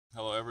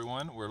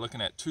one, we're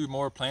looking at two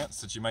more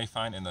plants that you may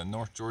find in the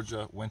North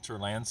Georgia winter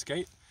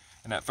landscape.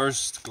 And at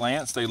first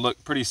glance, they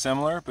look pretty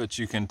similar, but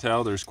you can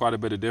tell there's quite a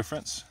bit of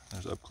difference.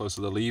 There's up close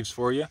to the leaves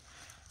for you.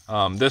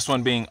 This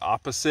one being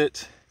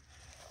opposite,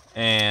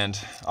 and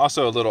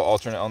also a little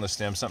alternate on the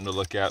stem, something to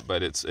look at,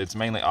 but it's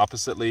mainly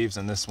opposite leaves,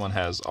 and this one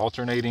has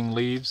alternating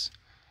leaves,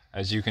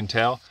 as you can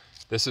tell.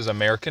 This is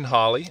American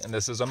holly, and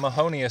this is a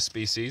Mahonia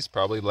species,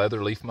 probably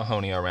leatherleaf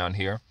Mahonia around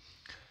here.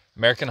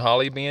 American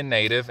holly being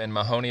native, and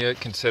Mahonia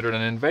considered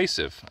an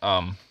invasive.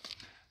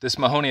 This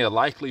Mahonia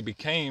likely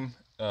became,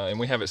 and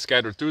we have it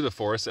scattered through the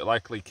forest, it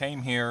likely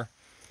came here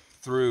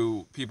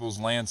through people's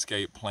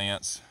landscape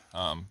plants,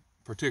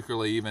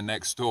 particularly even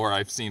next door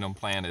I've seen them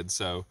planted.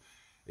 So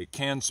it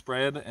can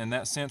spread in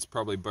that sense,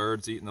 probably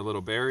birds eating the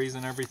little berries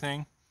and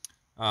everything.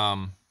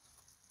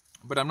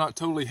 But I'm not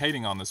totally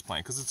hating on this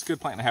plant because it's a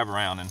good plant to have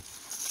around, and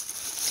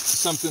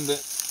something that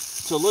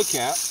to look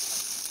at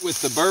with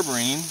the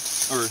berberine,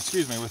 or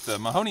excuse me, with the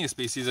Mahonia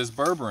species is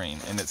berberine,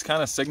 and it's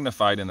kind of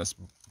signified in this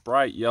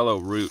bright yellow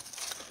root.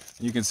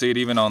 You can see it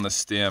even on the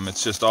stem,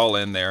 it's just all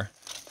in there.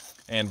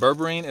 And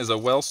berberine is a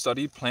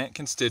well-studied plant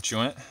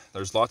constituent.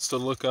 There's lots to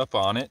look up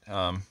on it.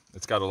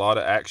 It's got a lot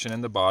of action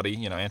in the body,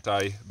 you know,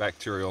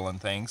 antibacterial and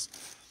things.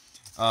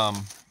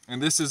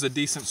 And this is a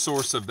decent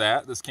source of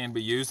that. This can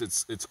be used.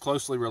 It's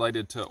closely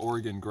related to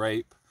Oregon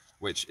grape,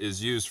 which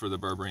is used for the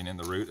berberine in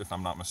the root, if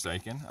I'm not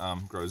mistaken.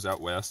 Grows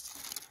out west.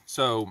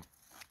 So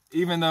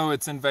even though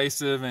it's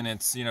invasive and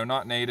it's, you know,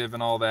 not native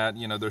and all that,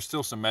 you know, there's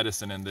still some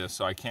medicine in this,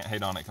 so I can't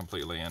hate on it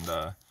completely. And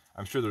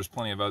I'm sure there's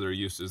plenty of other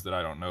uses that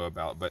I don't know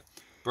about, but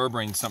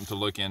berberine's something to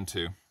look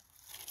into.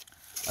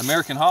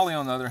 American holly,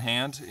 on the other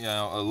hand, you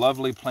know, a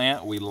lovely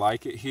plant. We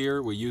like it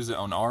here. We use it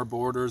on our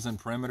borders and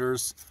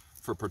perimeters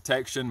for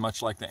protection,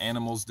 much like the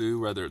animals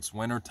do, whether it's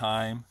winter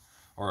time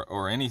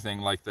or anything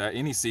like that,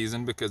 any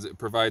season, because it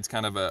provides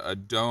kind of a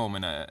dome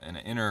and an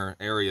inner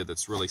area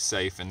that's really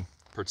safe and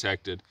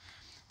protected.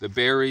 The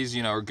berries,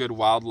 you know, are good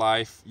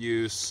wildlife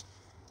use.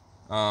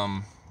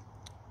 A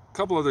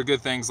couple other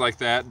good things like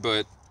that,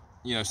 but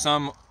you know,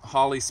 some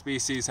holly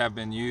species have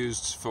been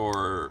used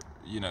for,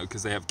 you know,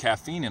 because they have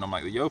caffeine in them,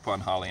 like the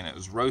Yopon holly, and it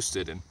was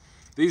roasted. And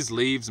these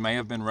leaves may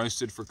have been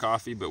roasted for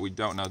coffee, but we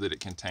don't know that it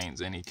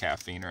contains any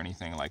caffeine or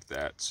anything like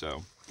that.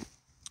 So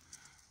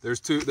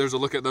there's a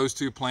look at those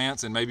two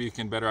plants, and maybe you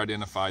can better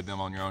identify them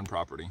on your own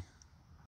property.